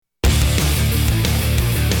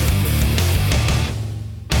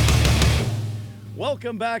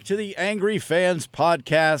Welcome back to the Angry Fans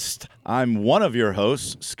Podcast. I'm one of your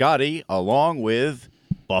hosts, Scotty, along with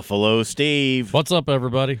Buffalo Steve. What's up,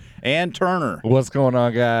 everybody? And Turner. What's going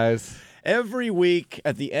on, guys? Every week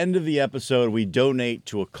at the end of the episode, we donate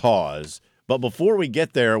to a cause. But before we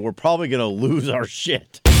get there, we're probably going to lose our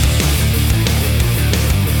shit.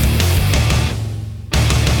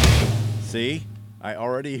 See? I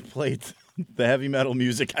already played the heavy metal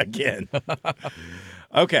music again.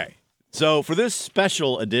 Okay. So for this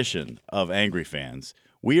special edition of Angry Fans,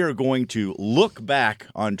 we are going to look back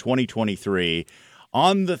on 2023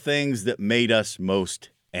 on the things that made us most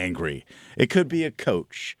angry. It could be a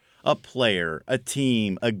coach, a player, a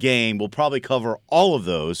team, a game. We'll probably cover all of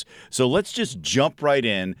those. So let's just jump right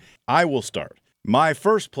in. I will start. My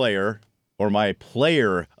first player, or my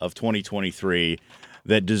player of 2023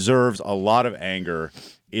 that deserves a lot of anger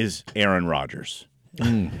is Aaron Rodgers.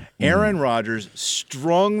 Aaron Rodgers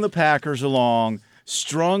strung the Packers along,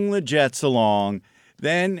 strung the Jets along.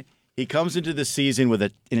 Then he comes into the season with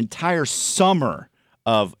an entire summer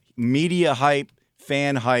of media hype,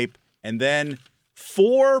 fan hype, and then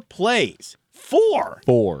 4 plays,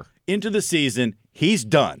 four into the season, he's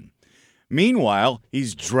done. Meanwhile,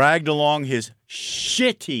 he's dragged along his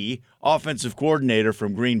shitty offensive coordinator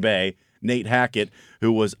from Green Bay, Nate Hackett,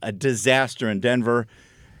 who was a disaster in Denver.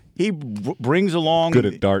 He brings along good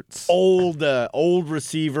at darts. Old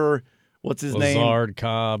receiver. What's his name? Lazard,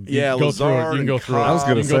 Cobb. Yeah, Lazard. You can go through it. I was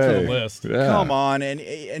going to say. Go through the list. Yeah. Come on.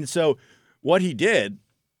 And so what he did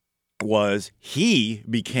was he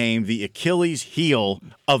became the Achilles heel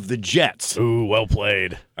of the Jets. Ooh, well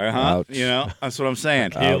played. Uh-huh. You know, that's what I'm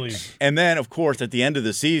saying. Achilles. And then, of course, at the end of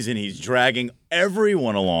the season, he's dragging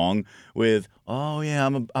everyone along with, oh, yeah,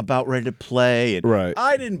 I'm about ready to play. And Right.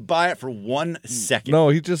 I didn't buy it for 1 second. No,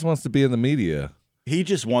 he just wants to be in the media. He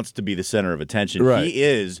just wants to be the center of attention. Right. He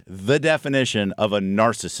is the definition of a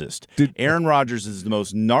narcissist. Aaron Rodgers is the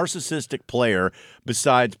most narcissistic player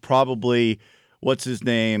besides probably, what's his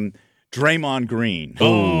name, Draymond Green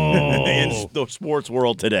in the sports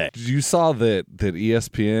world today. You saw that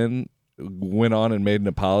ESPN went on and made an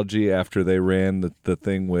apology after they ran the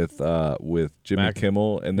thing with Jimmy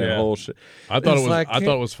Kimmel and that whole shit. I thought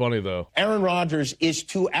it was funny though. Aaron Rodgers is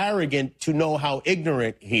too arrogant to know how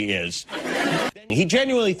ignorant he is. He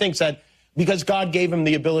genuinely thinks that because God gave him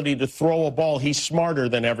the ability to throw a ball, he's smarter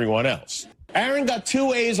than everyone else. Aaron got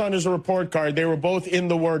 2 A's on his report card. They were both in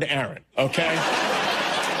the word Aaron, okay?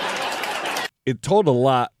 It told a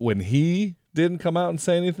lot when he didn't come out and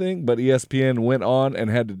say anything, but ESPN went on and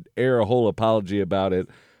had to air a whole apology about it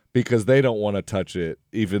because they don't want to touch it,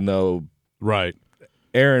 even though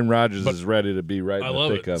Aaron Rodgers is ready to be right in the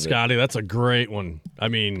thick of it. Scotty, that's a great one. I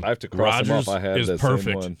mean, I have to cross Rodgers him off. I had is that perfect.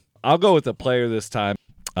 same one. I'll go with the player this time.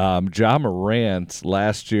 Ja Morant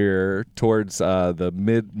last year, towards the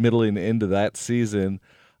middling into that season,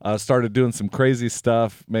 started doing some crazy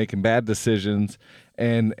stuff, making bad decisions,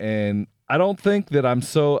 and I don't think that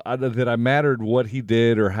that I mattered what he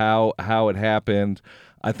did or how it happened.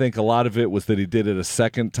 I think a lot of it was that he did it a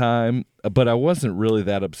second time, but I wasn't really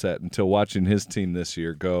that upset until watching his team this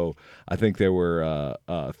year go. I think they were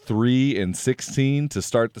 3-16 to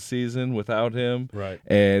start the season without him, right?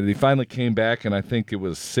 And he finally came back, and I think it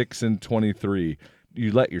was 6-23.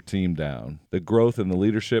 You let your team down. The growth and the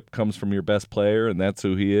leadership comes from your best player, and that's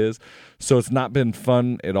who he is. So it's not been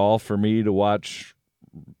fun at all for me to watch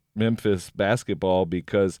Memphis basketball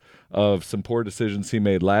because of some poor decisions he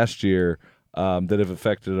made last year that have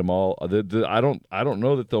affected them all. I don't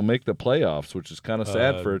know that they'll make the playoffs, which is kind of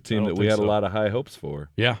sad for a team that we had a lot of high hopes for.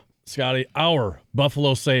 Yeah, Scotty, our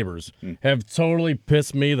Buffalo Sabres have totally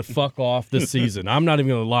pissed me the fuck off this season. I'm not even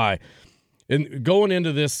going to lie. And going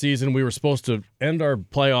into this season, we were supposed to end our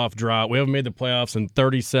playoff drought. We haven't made the playoffs in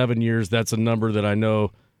 37 years. That's a number that I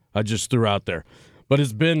know I just threw out there. But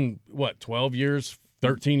it's been, 12 years?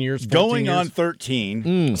 13 years, 14 Going years? on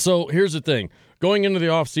 13. So here's the thing. Going into the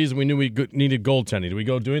offseason, we knew we needed goaltending. Did we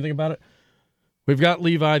go do anything about it? We've got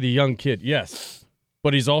Levi, the young kid, yes,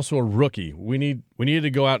 but he's also a rookie. We needed to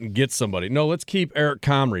go out and get somebody. No, let's keep Eric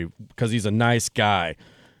Comrie because he's a nice guy.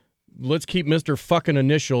 Let's keep Mr. fucking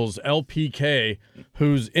Initials, LPK,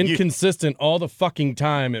 who's inconsistent all the fucking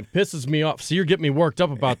time. It pisses me off. So you're getting me worked up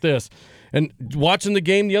about this. And watching the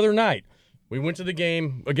game the other night, we went to the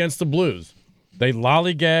game against the Blues. They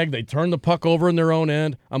lollygag. They turn the puck over in their own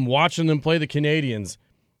end. I'm watching them play the Canadians.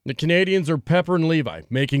 The Canadians are Pepper and Levi,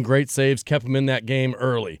 making great saves, kept them in that game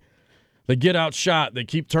early. They get outshot. They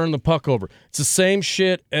keep turning the puck over. It's the same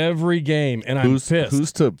shit every game, and I'm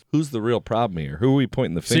pissed. Who's the real problem here? Who are we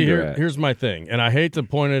pointing the finger at? Here's my thing, and I hate to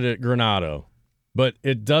point it at Granato, but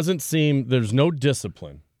it doesn't seem there's no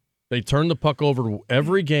discipline. They turn the puck over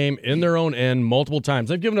every game in their own end multiple times.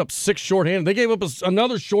 They've given up 6 shorthanded. They gave up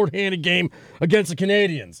another shorthanded game against the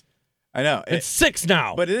Canadians. I know. It's 6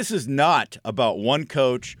 now. But this is not about one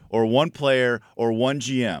coach or one player or one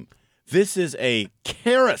GM. This is a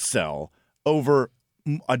carousel over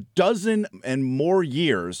a dozen and more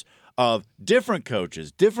years of different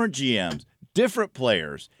coaches, different GMs, different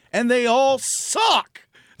players, and they all suck.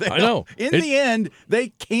 I know. In the end,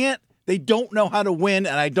 they don't know how to win,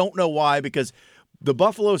 and I don't know why, because the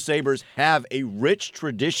Buffalo Sabres have a rich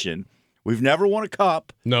tradition. We've never won a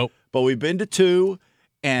cup. Nope. But we've been to 2,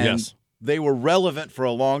 and Yes. they were relevant for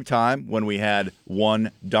a long time when we had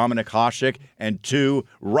 1, Dominik Hasek, and 2,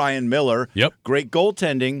 Ryan Miller. Yep. Great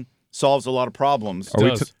goaltending solves a lot of problems. Are we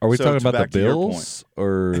does. talking about the back to your Bills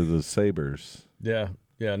or the Sabres? Yeah,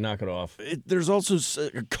 knock it off. There's also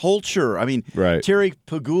a culture. I mean, Right. Terry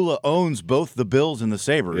Pegula owns both the Bills and the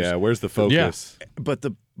Sabres. Yeah, where's the focus? But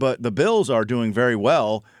the Bills are doing very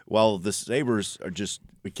well, while the Sabres are just,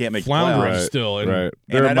 we can't make the Floundering playoffs. still. And Right.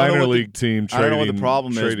 They're And a I don't know minor what the- league team I don't know what the trading-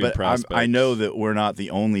 problem is, trading but I prospects. know that we're not the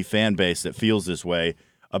only fan base that feels this way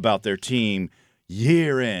about their team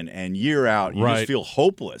year in and year out. You Right. just feel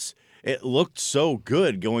hopeless. It looked so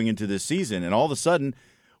good going into this season, and all of a sudden,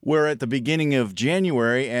 we're at the beginning of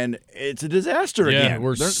January, and it's a disaster yeah, again.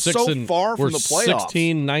 we're They're 6 so and far from the playoffs.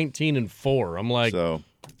 16, 19, and 4. I'm like, So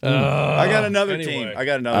I got another anyway. team. I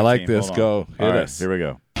got another. I like team. this. Hold on. Go. Hit All right, us. here we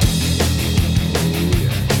go.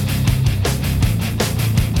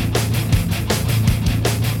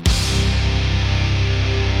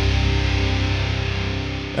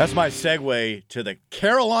 That's my segue to the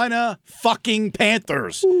Carolina fucking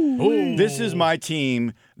Panthers. This is my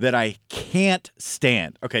team that I can't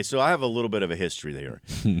stand. Okay, so I have a little bit of a history there.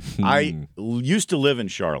 I used to live in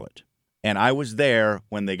Charlotte, and I was there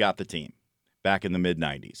when they got the team back in the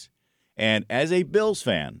mid-'90s. And as a Bills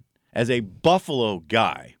fan, as a Buffalo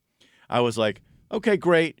guy, I was like, okay,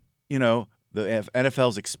 great. You know, the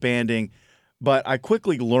NFL's expanding. But I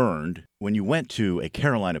quickly learned when you went to a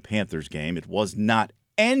Carolina Panthers game, it was not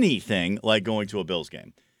anything like going to a Bills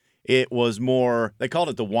game. It was more, they called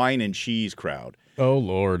it the wine and cheese crowd. oh,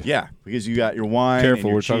 Lord. Yeah, because you got your wine. Careful, and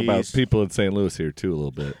your we're talking about cheese. people in St. Louis here too a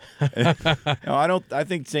little bit. No, I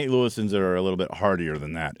think St. Louisans are a little bit hardier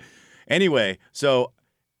than that. Anyway,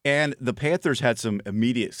 and the Panthers had some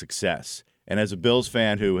immediate success. And as a Bills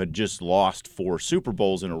fan who had just lost 4 Super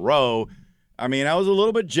Bowls in a row, I mean, I was a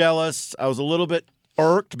little bit jealous. I was a little bit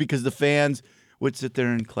irked because the fans would sit there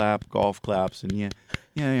and clap, golf claps, and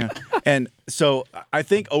yeah. And so I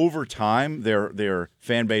think over time their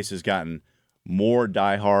fan base has gotten more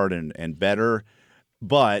diehard and better.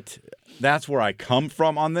 But that's where I come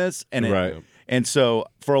from on this. And Right. And so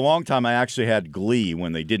for a long time I actually had glee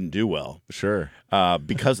when they didn't do well Sure.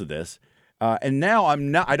 because of this. And now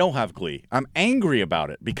I don't have glee. I'm angry about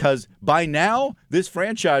it because by now this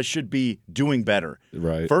franchise should be doing better.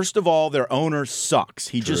 Right. First of all, their owner sucks.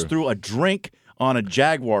 He just threw a drink on a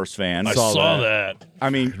Jaguars fan. I saw that. I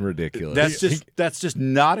mean, Ridiculous. that's just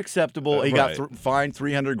not acceptable. He got Right. fined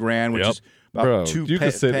 $300,000, which Yep. is about Bro, 2 you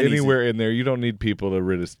can sit pennies. anywhere in there. You don't need people to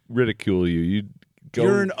ridicule you. You go.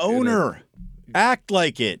 You're an in owner. Act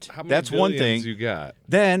like it. How many That's one billions thing. you got.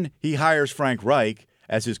 Then he hires Frank Reich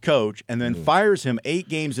as his coach and then fires him 8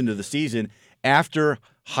 games into the season after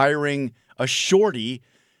hiring a shorty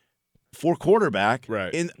for quarterback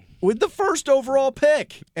Right. with the first overall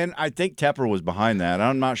pick. And I think Tepper was behind that.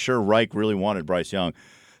 I'm not sure Reich really wanted Bryce Young.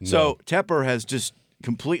 So Tepper has just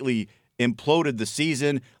completely imploded the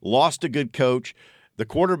season, lost a good coach. The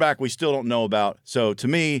quarterback we still don't know about. So to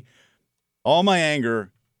me, all my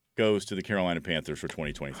anger goes to the Carolina Panthers for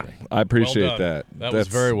 2023. I appreciate Well done. that. That was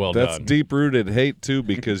very well That's done. deep-rooted hate too,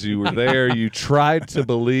 because you were there. You tried to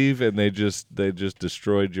believe, and they just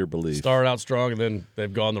destroyed your belief. Started out strong, and then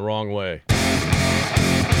they've gone the wrong way.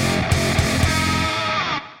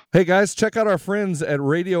 Hey guys, check out our friends at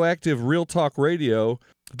Radioactive Real Talk Radio.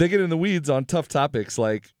 They get in the weeds on tough topics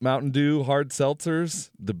like Mountain Dew, hard seltzers,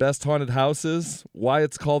 the best haunted houses, why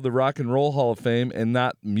it's called the Rock and Roll Hall of Fame and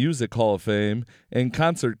not Music Hall of Fame, and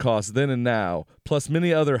concert costs then and now, plus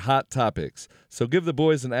many other hot topics. So give the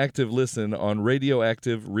boys an active listen on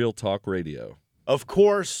Radioactive Real Talk Radio. Of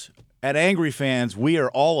course, at Angry Fans, we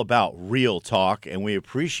are all about real talk, and we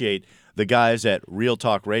appreciate the guys at Real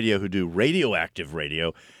Talk Radio who do radioactive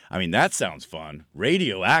radio. I mean, that sounds fun.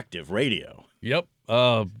 Radioactive radio. Yep.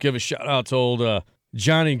 Give a shout out to old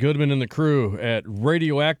Johnny Goodman and the crew at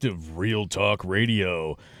Radioactive Real Talk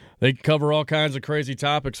Radio. They cover all kinds of crazy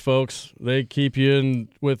topics, folks. They keep you in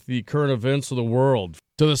with the current events of the world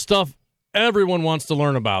to the stuff everyone wants to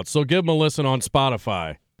learn about. So give them a listen on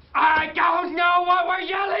Spotify. I I don't know what we're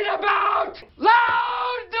yelling about!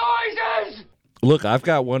 Loud noises! Look, I've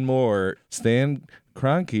got one more. Stan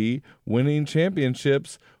Kroenke winning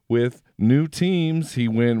championships with new teams. He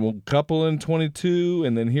won a couple in 22,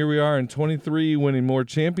 and then here we are in 23 winning more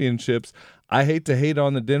championships. I hate to hate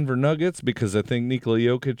on the Denver Nuggets because I think Nikola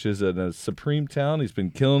Jokic is a supreme talent. He's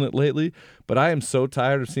been killing it lately. But I am so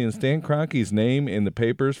tired of seeing Stan Kroenke's name in the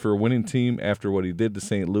papers for a winning team after what he did to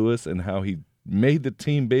St. Louis and how he made the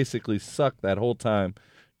team basically suck that whole time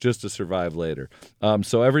just to survive later.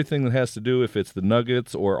 So everything that has to do, if it's the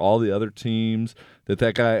Nuggets or all the other teams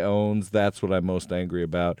that guy owns, that's what I'm most angry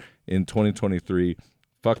about in 2023.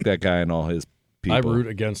 Fuck that guy and all his people. I root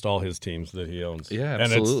against all his teams that he owns. Yeah, and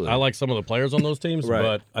absolutely. I like some of the players on those teams, Right,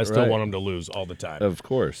 but I still right. want them to lose all the time. Of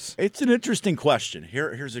course. It's an interesting question.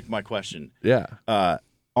 Here's my question. Yeah.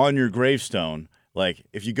 On your gravestone, like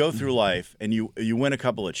if you go through life and you win a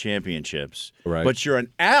couple of championships, Right. but you're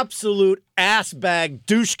an absolute ass bag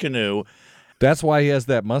douche canoe. That's why he has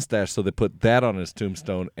that mustache, so they put that on his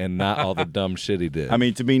tombstone and not all the dumb shit he did. I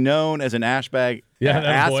mean, to be known as an ass bag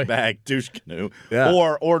douche canoe, Yeah.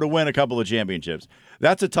 or to win a couple of championships.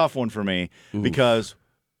 That's a tough one for me because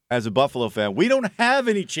as a Buffalo fan, we don't have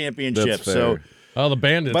any championships. That's So fair. Oh, the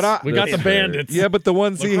Bandits. But We got the That's Bandits. Yeah, but the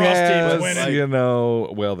ones he Lacrosse teams has, winning.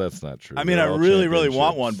 well, that's not true. I mean, They're I all really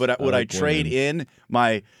want one, championships. but would I like trade winning. in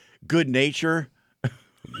my good nature?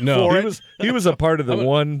 No. for He it? was a part of the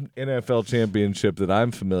one NFL championship that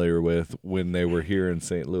I'm familiar with when they were here in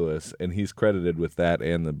St. Louis, and he's credited with that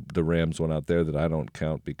and the Rams one out there that I don't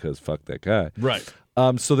count because fuck that guy. Right.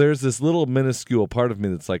 So there's this little minuscule part of me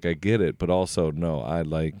that's like, I get it, but also no. I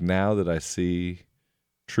like now that I see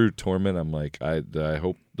true torment, I'm like, I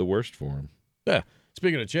hope the worst for him. Yeah.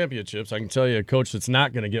 Speaking of championships, I can tell you a coach that's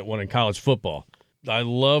not going to get one in college football. I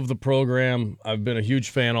love the program. I've been a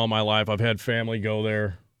huge fan all my life. I've had family go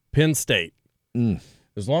there. Penn State.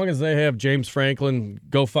 As long as they have James Franklin,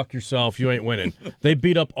 go fuck yourself. You ain't winning. They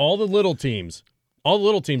beat up all the little teams. All the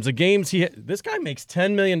little teams. The games this guy makes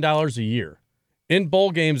 $10 million a year. In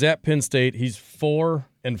bowl games at Penn State, he's 4-5.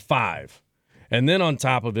 And then on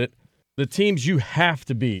top of it, the teams you have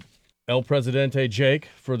to beat. El Presidente Jake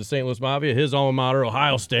for the St. Louis Mafia, his alma mater,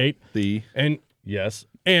 Ohio State. And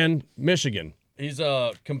Michigan. He's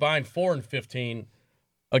combined 4-15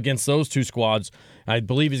 against those two squads. I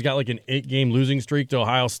believe he's got like an 8-game losing streak to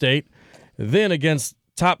Ohio State. Then against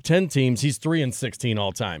top 10 teams, he's 3-16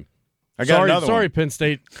 all time. Sorry, Penn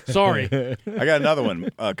State. Sorry. I got another one.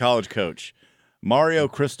 College coach Mario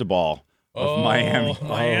Cristobal of Miami.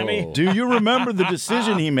 Miami. Do you remember the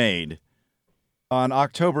decision he made on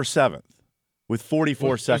October 7th with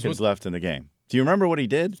 44 seconds left in the game? Do you remember what he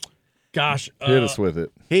did? Gosh. Hit us with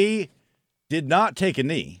it. He did not take a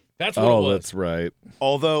knee. That's what it was. That's right.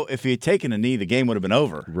 Although if he had taken a knee, the game would have been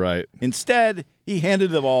over. Right. Instead, he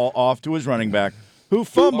handed the ball off to his running back, who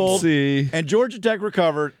fumbled, Oopsie. and Georgia Tech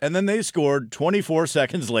recovered, and then they scored 24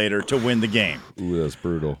 seconds later to win the game. Ooh, that's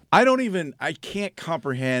brutal. I can't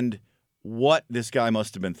comprehend what this guy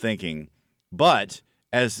must have been thinking. But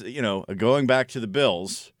as you know, going back to the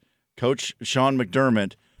Bills, Coach Sean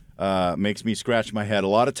McDermott makes me scratch my head a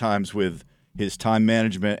lot of times with his time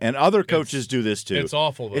management, and other coaches do this too. It's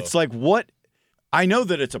awful, though. It's like what I know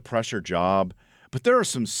that it's a pressure job, but there are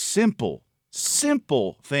some simple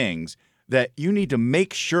things that you need to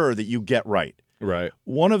make sure that you get right. Right.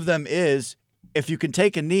 One of them is if you can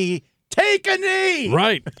take a knee, take a knee.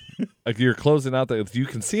 Right. Like you're closing out if you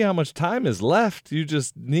can see how much time is left, you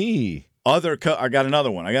just knee. I got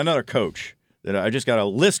another one. I got another coach that I just got a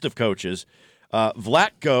list of coaches.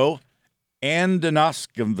 Vlatko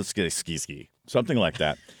Andonovski, something like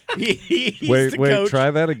that. He's Wait, the coach.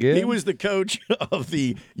 try that again. He was the coach of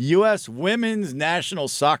the U.S. women's national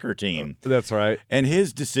soccer team. That's right. And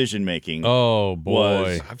his decision making Oh, boy.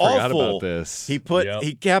 was I forgot awful. about this. He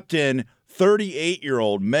kept in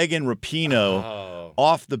 38-year-old Megan Rapinoe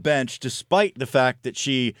off the bench, despite the fact that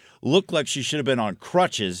she looked like she should have been on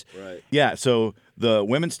crutches. Right. Yeah. So the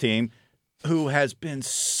women's team, who has been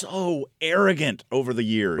so arrogant over the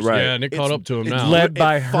years. Right. Yeah, and it caught up to him it's now. led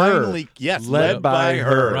by her. Finally, yes, led by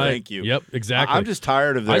her. Right. Thank you. Yep, exactly. I'm just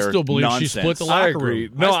tired of their I still believe nonsense. she split the I locker agree.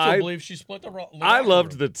 room. No, I still I- believe she split the locker room. I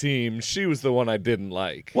loved the team. She was the one I didn't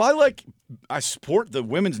like. Well, I support the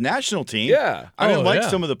women's national team. Yeah. I didn't like yeah.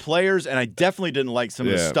 some of the players, and I definitely didn't like some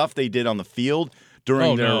of the Yeah. stuff they did on the field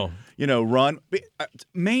during their run.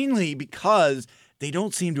 Mainly because they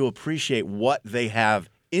don't seem to appreciate what they have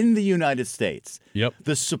in the United States. Yep.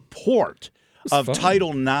 The support of fun.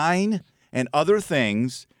 Title IX and other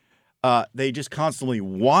things. They just constantly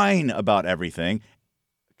whine about everything.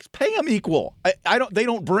 pay them equal. I don't. They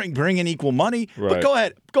don't bring in equal money. Right. But go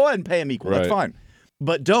ahead and pay them equal. That's Right. fine.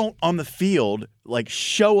 But don't on the field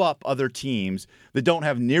show up other teams that don't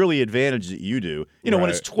have nearly the advantage that you do. You know, when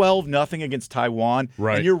it's 12-0 against Taiwan,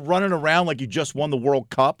 Right. and you're running around like you just won the World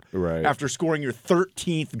Cup Right. after scoring your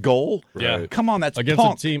 13th goal. Yeah. Come on, that's against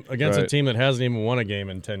punk. a team that hasn't even won a game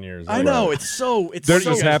in 10 years. I know Right. it's so They're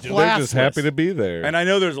just happy. They're just classless. happy to be there. And I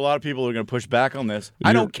know there's a lot of people who are going to push back on this.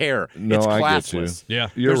 I don't care. No, it's I get you. classless. Yeah.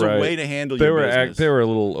 You're There's right. a way to handle they your were business. They were a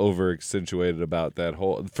little over accentuated about that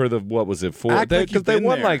whole what was it 4? Act like Because you've they been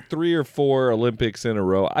won there. like 3 or 4 Olympics in a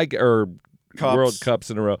row. Or Cups. World Cups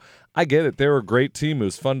in a row. I get it. They were a great team. It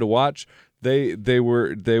was fun to watch. They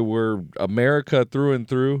were America through and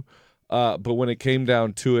through. But when it came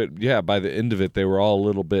down to it, by the end of it, they were all a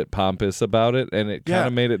little bit pompous about it, and it kind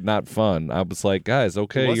of made it not fun. I was like, guys,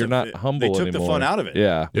 okay, you're not humble They took anymore. the fun out of it.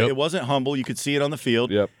 Yeah. Yep. It wasn't humble. You could see it on the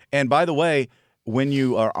field. Yep. And by the way, when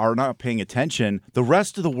you are not paying attention, the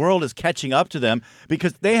rest of the world is catching up to them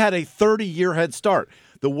because they had a 30-year head start.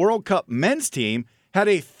 The World Cup men's team had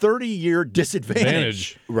a 30-year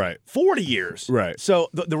disadvantage. Right. 40 years. Right. So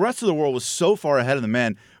the rest of the world was so far ahead of the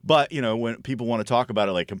men. But, you know, when people want to talk about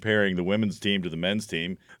it, like comparing the women's team to the men's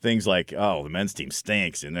team, things like, oh, the men's team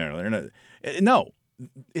stinks in there. They're not. No,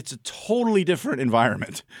 it's a totally different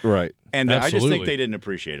environment. Right. And I just Absolutely. think they didn't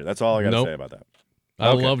appreciate it. That's all I got to Nope. say about that.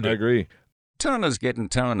 I loved I it. agree. Turner's getting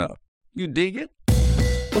turned up. You dig it?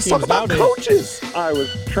 Let's talk about nowadays. coaches. I was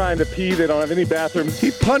trying to pee. They don't have any bathrooms.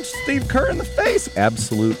 He punched Steve Kerr in the face.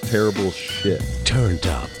 Absolute terrible shit. Turned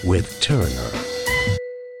up with Turner.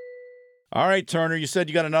 All right, Turner, you said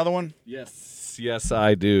you got another one? Yes,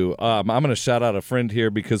 I do. I'm going to shout out a friend here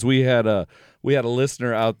because we had a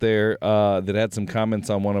listener out there that had some comments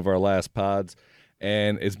on one of our last pods,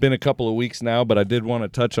 and it's been a couple of weeks now, but I did want to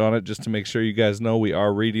touch on it just to make sure you guys know we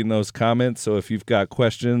are reading those comments. So if you've got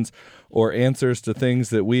questions or answers to things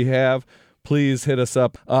that we have, please hit us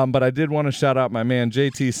up. But I did want to shout out my man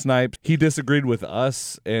JT Snipes. He disagreed with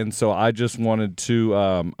us, and so I just wanted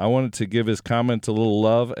to give his comment a little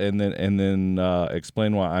love, and then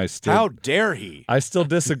explain why I still. How dare he? I still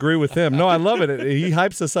disagree with him. No, I love it. He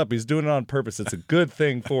hypes us up. He's doing it on purpose. It's a good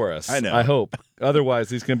thing for us. I know. I hope. Otherwise,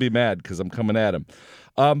 he's going to be mad because I'm coming at him.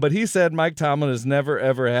 But he said Mike Tomlin has never,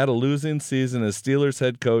 ever had a losing season as Steelers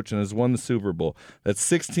head coach and has won the Super Bowl. That's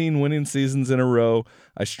 16 winning seasons in a row.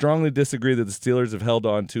 I strongly disagree that the Steelers have held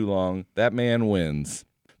on too long. That man wins.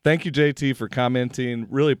 Thank you, JT, for commenting.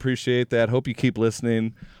 Really appreciate that. Hope you keep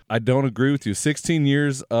listening. I don't agree with you. 16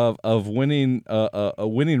 years of winning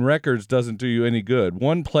winning records doesn't do you any good.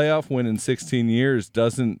 One playoff win in 16 years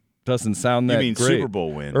doesn't sound that You mean great. Super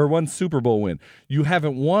Bowl win. Or one Super Bowl win. You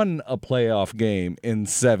haven't won a playoff game in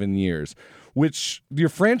 7 years, which your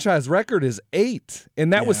franchise record is 8,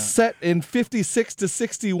 and that was set in 56 to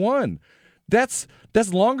 61. That's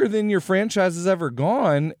longer than your franchise has ever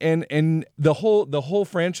gone, and the whole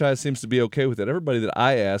franchise seems to be okay with it. Everybody that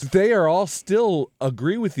I asked, they are all still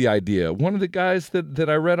agree with the idea. One of the guys that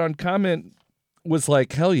I read on comment was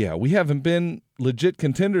like, hell yeah, we haven't been legit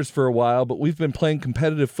contenders for a while, but we've been playing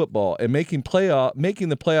competitive football and making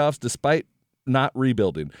the playoffs despite not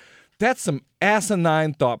rebuilding. That's some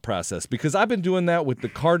asinine thought process because I've been doing that with the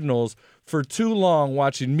Cardinals for too long,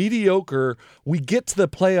 watching mediocre, we get to the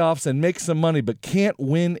playoffs and make some money but can't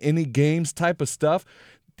win any games type of stuff.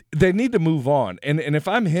 They need to move on. And if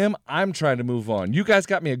I'm him, I'm trying to move on. You guys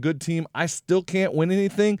got me a good team. I still can't win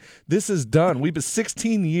anything. This is done. We've been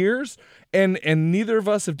 16 years, and neither of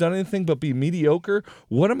us have done anything but be mediocre.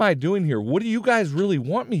 What am I doing here? What do you guys really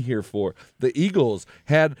want me here for? The Eagles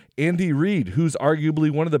had Andy Reid, who's arguably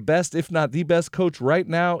one of the best, if not the best coach right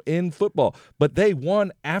now in football. But they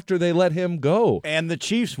won after they let him go. And the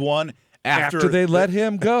Chiefs won After they let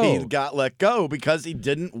him go. He got let go because he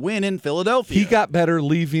didn't win in Philadelphia. He got better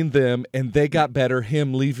leaving them, and they got better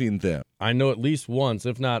him leaving them. I know at least once,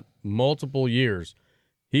 if not multiple years,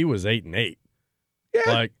 he was 8-8. Yeah,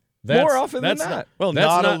 Like that's, more often than that's not. well, that's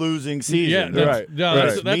not a losing season. Yeah, Right, no, right.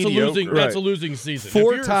 that's a Mediocre. losing. Right. That's a losing season. 4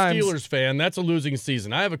 if you're times- a Steelers fan, that's a losing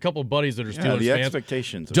season. I have a couple buddies that are Yeah, Steelers the fans.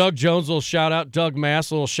 expectations. Doug Jones will shout out. Doug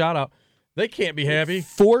Mass will shout out. They can't be happy.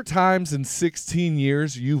 4 times in 16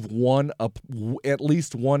 years, you've won at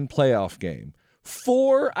least one playoff game.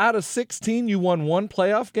 4 out of 16, you won one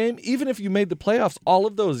playoff game. Even if you made the playoffs all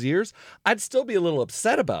of those years, I'd still be a little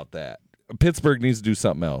upset about that. Pittsburgh needs to do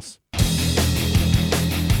something else.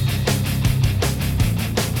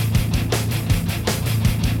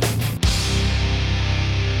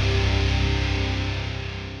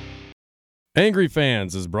 Angry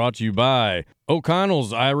Fans is brought to you by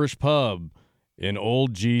O'Connell's Irish Pub in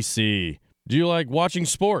Old GC. Do you like watching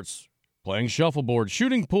sports? playing shuffleboard,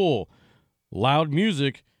 shooting pool, loud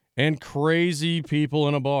music, and crazy people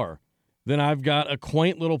in a bar. Then I've got a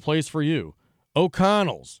quaint little place for you,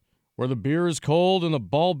 O'Connell's, where the beer is cold and the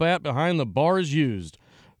ball bat behind the bar is used.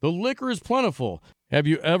 The liquor is plentiful. Have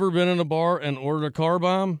you ever been in a bar and ordered a car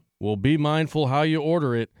bomb? Well, be mindful how you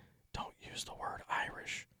order it. Don't use the word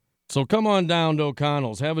Irish. So come on down to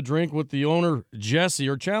O'Connell's, have a drink with the owner, Jesse,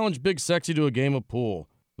 or challenge Big Sexy to a game of pool.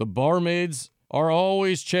 The barmaids are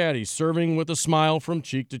always chatty, serving with a smile from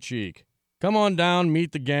cheek to cheek. Come on down,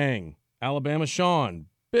 meet the gang. Alabama Sean,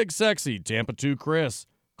 Big Sexy, Tampa 2 Chris,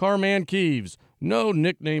 Carman Keeves, no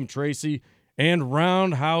nickname Tracy, and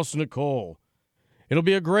Roundhouse Nicole. It'll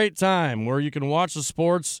be a great time where you can watch the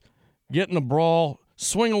sports, get in a brawl,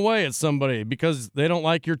 swing away at somebody because they don't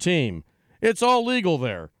like your team. It's all legal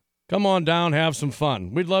there. Come on down, have some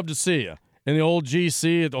fun. We'd love to see you in the old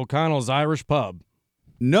GC at O'Connell's Irish Pub.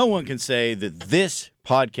 No one can say that this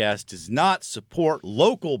podcast does not support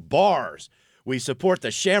local bars. We support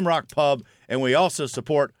the Shamrock Pub, and we also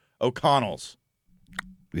support O'Connell's.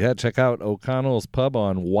 Yeah, check out O'Connell's Pub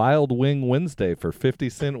on Wild Wing Wednesday for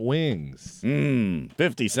 50-cent wings.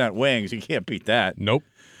 50-cent wings. You can't beat that. Nope.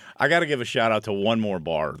 I got to give a shout-out to one more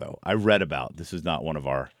bar, though. I read about. This is not one of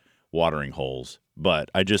our watering holes, but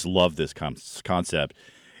I just love this concept.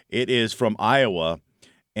 It is from Iowa,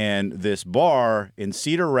 and this bar in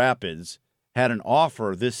Cedar Rapids had an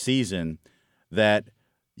offer this season that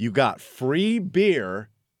you got free beer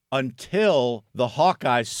until the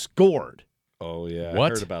Hawkeyes scored. Oh, yeah.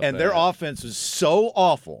 What? I heard about And that. their offense was so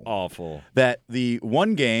awful. Awful. That the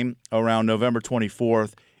one game around November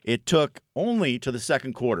 24th, it took only to the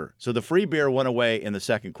second quarter. So the free beer went away in the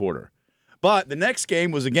second quarter. But the next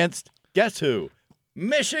game was against, guess who?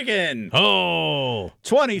 Michigan. Oh.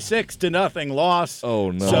 26-0 loss.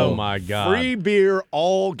 Oh, no. So Oh, my God. Free beer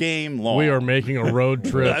all game long. We are making a road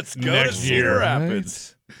trip Let's go next to Cedar year.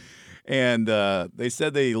 Rapids. And they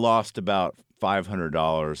said they lost about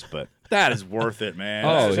 $500, but that is worth it, man.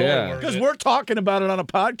 Oh, yeah. Because we're talking about it on a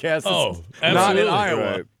podcast. Oh, that's not in absolutely.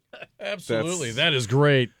 Iowa. Right. Absolutely. That is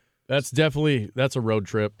great. That's a road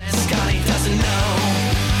trip. Scotty doesn't know.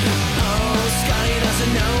 Oh, Scotty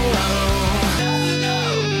doesn't know.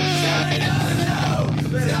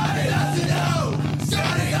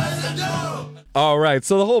 All right,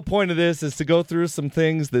 so the whole point of this is to go through some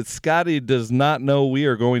things that Scotty does not know we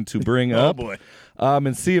are going to bring Oh, up. boy.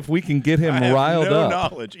 And see if we can get him I have riled no up.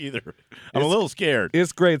 knowledge either. I'm a little scared.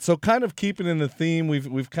 It's great. So kind of keeping in the theme,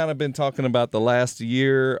 we've kind of been talking about the last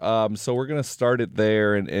year. So we're going to start it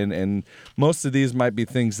there. And most of these might be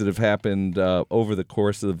things that have happened over the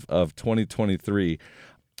course of 2023.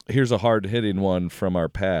 Here's a hard-hitting one from our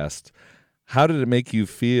past. How did it make you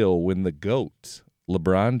feel when the GOAT,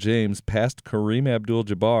 LeBron James, passed Kareem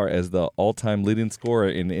Abdul-Jabbar as the all-time leading scorer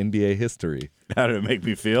in NBA history? How did it make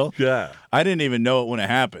me feel? Yeah. I didn't even know it when it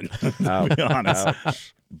happened, to be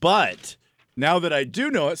honest. But now that I do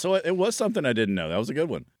know it, so it was something I didn't know. That was a good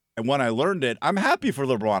one. And when I learned it, I'm happy for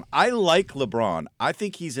LeBron. I like LeBron. I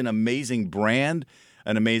think he's an amazing brand,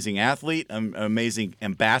 an amazing athlete, an amazing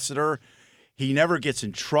ambassador. He never gets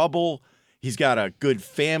in trouble. He's got a good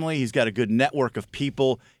family. He's got a good network of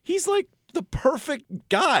people. He's like the perfect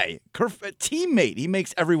guy, teammate. He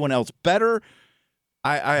makes everyone else better.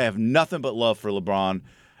 I have nothing but love for LeBron.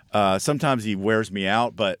 Sometimes he wears me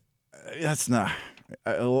out, but that's not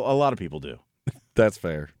a lot of people do. That's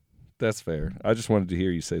fair. That's fair. I just wanted to hear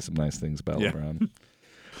you say some nice things about Yeah. LeBron.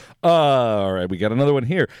 All right, we got another one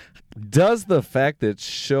here. Does the fact that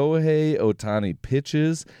Shohei Ohtani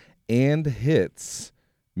pitches and hits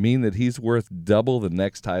mean that he's worth double the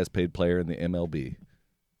next highest paid player in the MLB?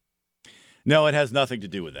 No, it has nothing to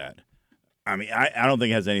do with that. I mean, I don't think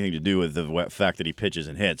it has anything to do with the fact that he pitches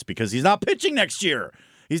and hits because he's not pitching next year.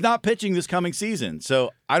 He's not pitching this coming season. So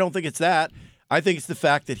I don't think it's that. I think it's the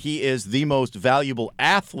fact that he is the most valuable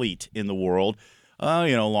athlete in the world,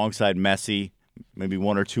 alongside Messi, maybe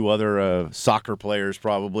one or two other soccer players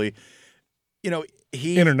probably.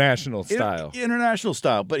 He International style. International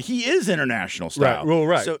style, but he is international style. Right, well,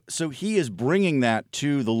 right. So he is bringing that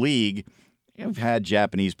to the league. We've had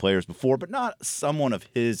Japanese players before, but not someone of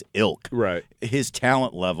his ilk. Right. His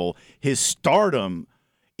talent level, his stardom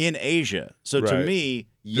in Asia. So to Right. me,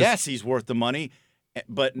 yes, he's worth the money,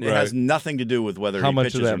 but it Right. has nothing to do with whether How he much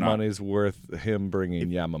pitches of that or not. money's worth him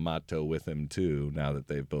bringing Yamamoto with him, too, now that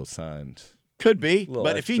they've both signed? Could be, Little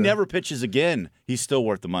but if he extra. never pitches again, he's still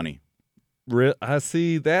worth the money. I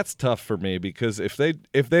see. That's tough for me because if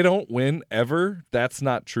they don't win ever, that's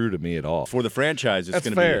not true to me at all. For the franchise, it's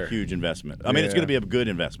going to be a huge investment. I mean, it's going to be a good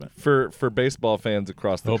investment for baseball fans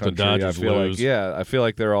across the Hope country. the Dodgers lose. I feel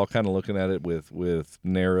like they're all kind of looking at it with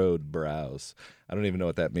narrowed brows. I don't even know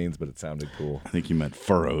what that means, but it sounded cool. I think you meant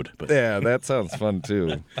furrowed. But yeah, that sounds fun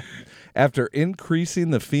too. After increasing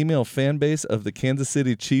the female fan base of the Kansas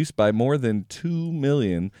City Chiefs by more than 2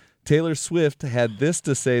 million, Taylor Swift had this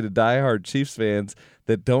to say to diehard Chiefs fans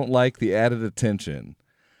that don't like the added attention.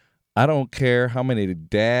 I don't care how many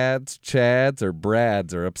dads, Chads, or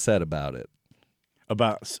Brads are upset about it.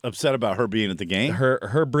 Upset about her being at the game?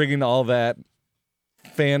 Her bringing all that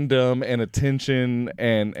fandom and attention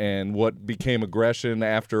and what became aggression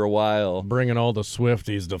after a while. Bringing all the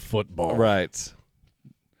Swifties to football. Right.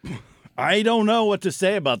 I don't know what to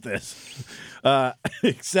say about this,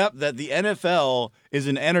 except that the NFL is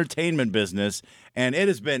an entertainment business, and it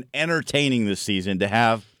has been entertaining this season to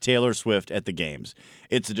have Taylor Swift at the games.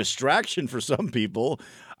 It's a distraction for some people.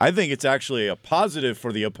 I think it's actually a positive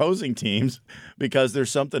for the opposing teams because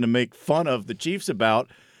there's something to make fun of the Chiefs about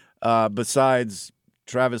besides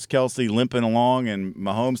Travis Kelce limping along and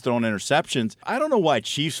Mahomes throwing interceptions. I don't know why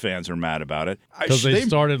Chiefs fans are mad about it. Because they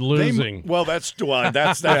started losing. That's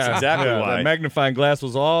exactly why. The magnifying glass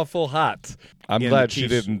was awful hot. I'm Yeah, glad the she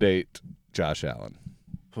Chiefs- didn't date Josh Allen.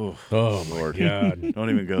 Oh, Lord. God. Don't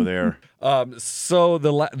even go there. So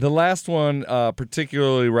the last one,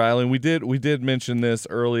 particularly Riley, we did mention this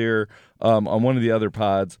earlier on one of the other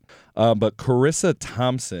pods, but Carissa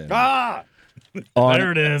Thompson.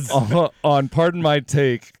 There it is. On Pardon My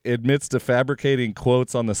Take, admits to fabricating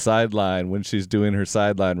quotes on the sideline when she's doing her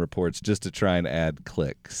sideline reports just to try and add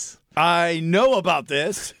clicks. I know about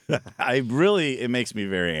this. It makes me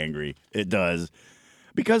very angry. It does.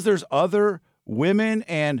 Because there's other women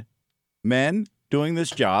and men doing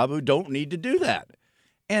this job who don't need to do that.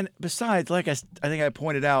 And besides, like I think I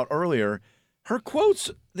pointed out earlier, her quotes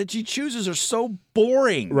that she chooses are so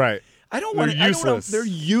boring. Right. I don't want to. Useless. They're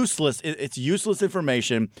useless. It's useless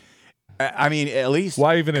information. I mean, at least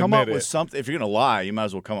why even come admit up with it? something. If you're going to lie, you might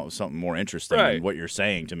as well come up with something more interesting than what you're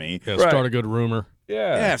saying to me. Yeah, start a good rumor.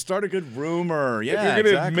 Yeah. Start a good rumor. Yeah, if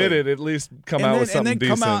you're going to admit it, at least come out with something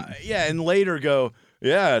decent. And later go,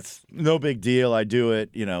 yeah, it's no big deal. I do it.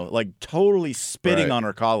 Like totally spitting on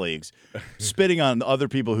her colleagues, spitting on the other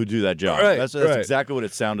people who do that job. Right, That's right. exactly what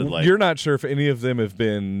it sounded like. You're not sure if any of them have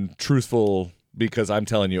been truthful because I'm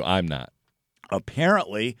telling you I'm not.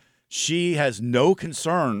 Apparently, she has no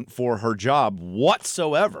concern for her job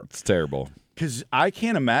whatsoever. It's terrible. Because I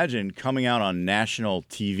can't imagine coming out on national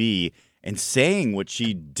TV and saying what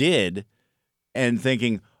she did and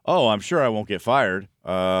thinking, "Oh, I'm sure I won't get fired."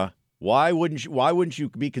 Why wouldn't you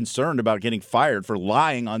be concerned about getting fired for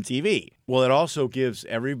lying on TV? Well, it also gives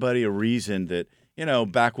everybody a reason that,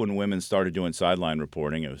 back when women started doing sideline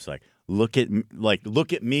reporting, it was like, look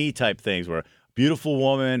at me type things where beautiful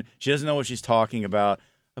woman, she doesn't know what she's talking about.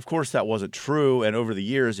 Of course, that wasn't true. And over the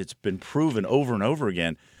years, it's been proven over and over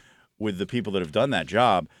again with the people that have done that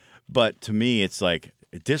job. But to me, it's like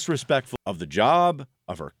disrespectful of the job,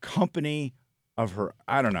 of her company, of her,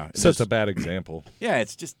 I don't know. Such a bad example. Yeah,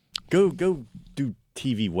 it's just go do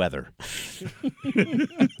TV weather.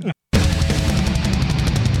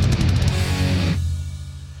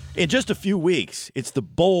 In just a few weeks, it's the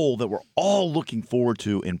bowl that we're all looking forward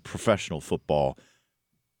to in professional football,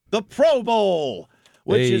 the Pro Bowl,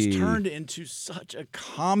 which has turned into such a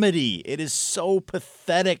comedy. It is so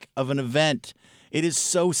pathetic of an event. It is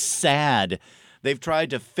so sad. They've tried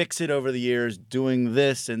to fix it over the years, doing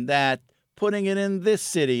this and that, putting it in this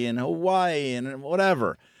city, in Hawaii, and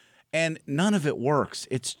whatever. And none of it works.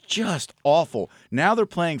 It's just awful. Now they're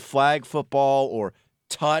playing flag football or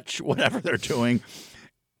touch, whatever they're doing.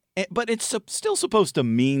 But it's still supposed to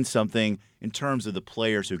mean something in terms of the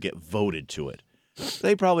players who get voted to it.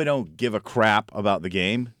 They probably don't give a crap about the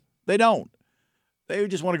game. They don't. They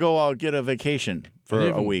just want to go out get a vacation for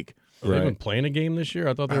a week. Are they even playing a game this year?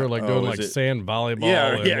 I thought they were doing sand volleyball.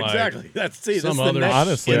 Yeah, and exactly. This is the other next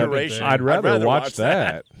honestly, iteration. I'd rather watch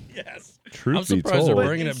that. Yes. Truth I'm be surprised told. they're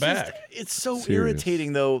bringing it back. It's so Serious.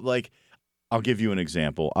 irritating, though. Like, I'll give you an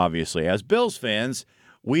example. Obviously, as Bills fans,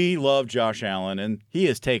 we love Josh Allen, and he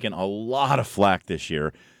has taken a lot of flack this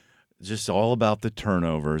year. Just all about the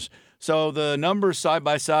turnovers. So the numbers side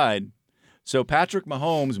by side. So Patrick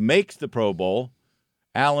Mahomes makes the Pro Bowl.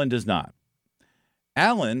 Allen does not.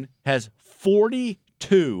 Allen has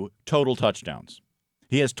 42 total touchdowns.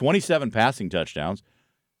 He has 27 passing touchdowns.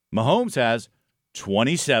 Mahomes has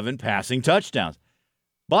 27 passing touchdowns.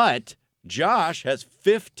 But Josh has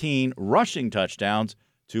 15 rushing touchdowns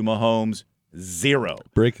to Mahomes' 0.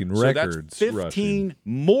 Breaking So records. that's 15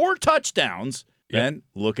 more touchdowns. And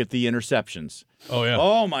look at the interceptions. Oh, yeah.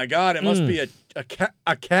 Oh, my God. It must be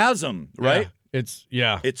a chasm, right?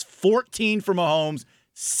 Yeah. It's 14 for Mahomes,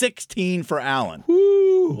 16 for Allen.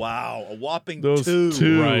 Woo. Wow, a whopping Those 2.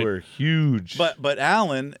 two Right. are huge. But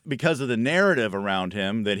Allen, because of the narrative around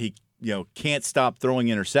him that he can't stop throwing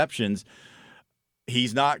interceptions,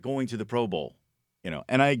 he's not going to the Pro Bowl.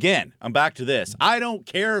 And I'm back to this. I don't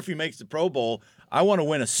care if he makes the Pro Bowl. I want to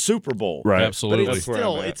win a Super Bowl. Right. Absolutely. But it's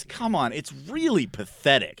still, come on, it's really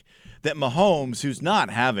pathetic that Mahomes, who's not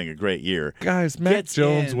having a great year, Guys, Mac gets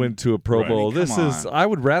Jones in. went to a Pro Right. Bowl. I mean, come on. I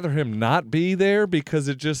would rather him not be there because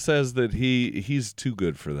it just says that he's too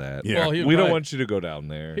good for that. Yeah. Well, We don't want you to go down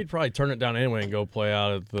there. He'd probably turn it down anyway and go play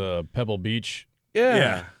out at the Pebble Beach.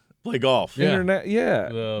 Yeah. Play golf. Yeah. What he's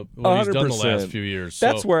done the 100%. last few years.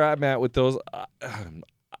 That's So- where I'm at with those.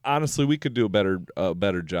 Honestly, we could do a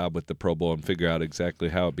better job with the Pro Bowl and figure out exactly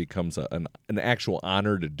how it becomes an actual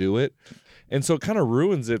honor to do it. And so it kind of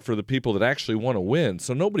ruins it for the people that actually want to win.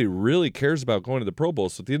 So nobody really cares about going to the Pro Bowl.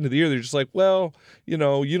 So at the end of the year, they're just like, well, you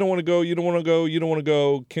don't want to go, you don't want to go, you don't want to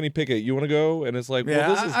go. Kenny Pickett, you want to go? And it's like, Yeah,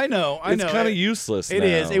 well, this is, I know. it's kind of useless. It now.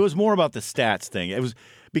 is. It was more about the stats thing. It was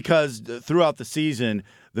because throughout the season,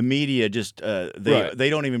 the media just they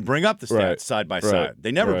don't even bring up the stats side by side.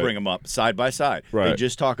 They never bring them up side by side. They Right.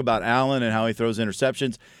 just talk about Allen and how he throws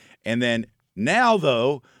interceptions. And then now,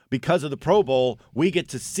 though, because of the Pro Bowl, we get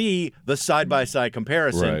to see the side by side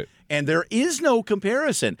comparison. Right. And there is no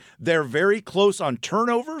comparison. They're very close on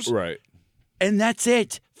turnovers. Right. And that's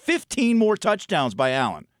it. 15 more touchdowns by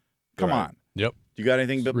Allen. Come on. Yep. You got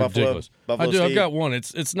anything but Ridiculous. Buffalo I do. I've Steve? got one.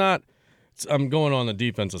 It's not. I'm going on the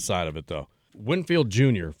defensive side of it though. Winfield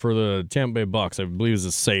Jr. for the Tampa Bay Bucks, I believe, is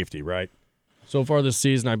a safety, right? So far this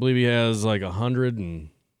season, I believe he has like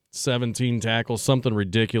 117 tackles, something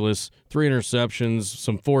ridiculous. 3 interceptions,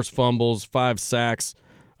 some forced fumbles, 5 sacks.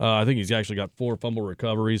 I think he's actually got 4 fumble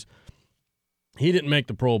recoveries. He didn't make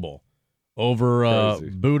the Pro Bowl over Crazy.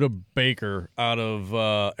 Buda Baker out of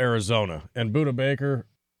Arizona. And Buda Baker,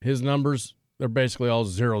 his numbers, they're basically all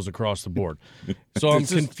zeros across the board. So I'm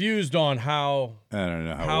confused on how I don't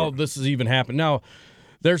know how this has even happened. Now,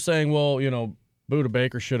 they're saying, well, Buda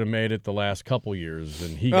Baker should have made it the last couple years,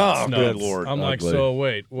 and he got snubbed. good Lord. I'm like, Ugly. so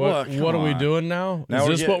wait, Well, what are we on. doing now? Now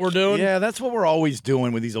Is this what we're doing? Yeah, that's what we're always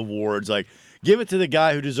doing with these awards. Like, give it to the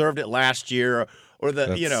guy who deserved it last year, or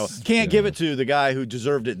can't give it to the guy who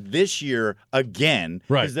deserved it this year again.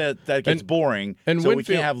 Right. Because that gets boring. and so we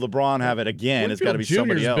Winfield- can't have LeBron have it again. It's got to be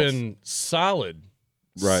somebody else. Jr.'s been solid.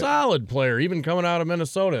 Right. Solid player, even coming out of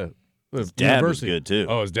Minnesota. His dad was good, too.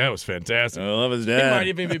 Oh, his dad was fantastic. I love his He dad. might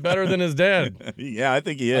even be better than his dad. Yeah, I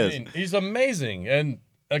think he I is. mean, he's amazing. And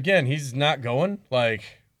again, he's not going. Like,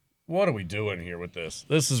 what are we doing here with this?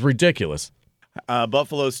 This is ridiculous.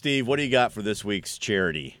 Buffalo Steve, what do you got for this week's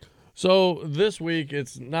charity? So this week,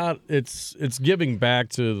 it's giving back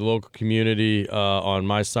to the local community on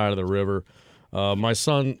my side of the river. My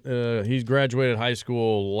son, he graduated high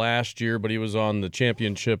school last year, but he was on the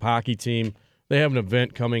championship hockey team. They have an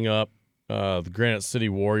event coming up, the Granite City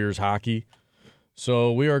Warriors hockey.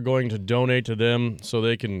 So we are going to donate to them so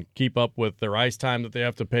they can keep up with their ice time that they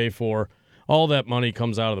have to pay for. All that money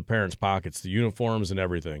comes out of the parents' pockets, the uniforms and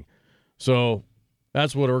everything. So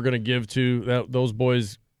that's what we're going to give to those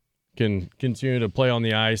boys. Can continue to play on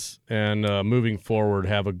the ice and moving forward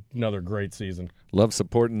have another great season. Love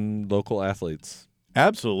supporting local athletes.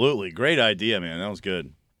 Absolutely. Great idea, man. That was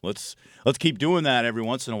good. Let's keep doing that every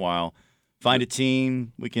once in a while. Find a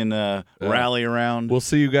team we can rally around. We'll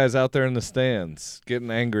see you guys out there in the stands getting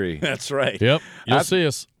angry. That's right. Yep, you'll see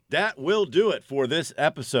us. That will do it for this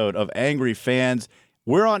episode of Angry Fans.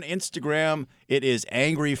 We're on Instagram. It is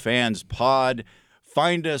Angry Fans Pod.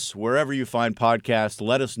 Find us wherever you find podcasts.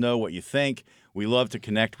 Let us know what you think. We love to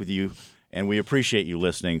connect with you, and we appreciate you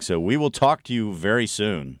listening. So we will talk to you very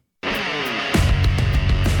soon.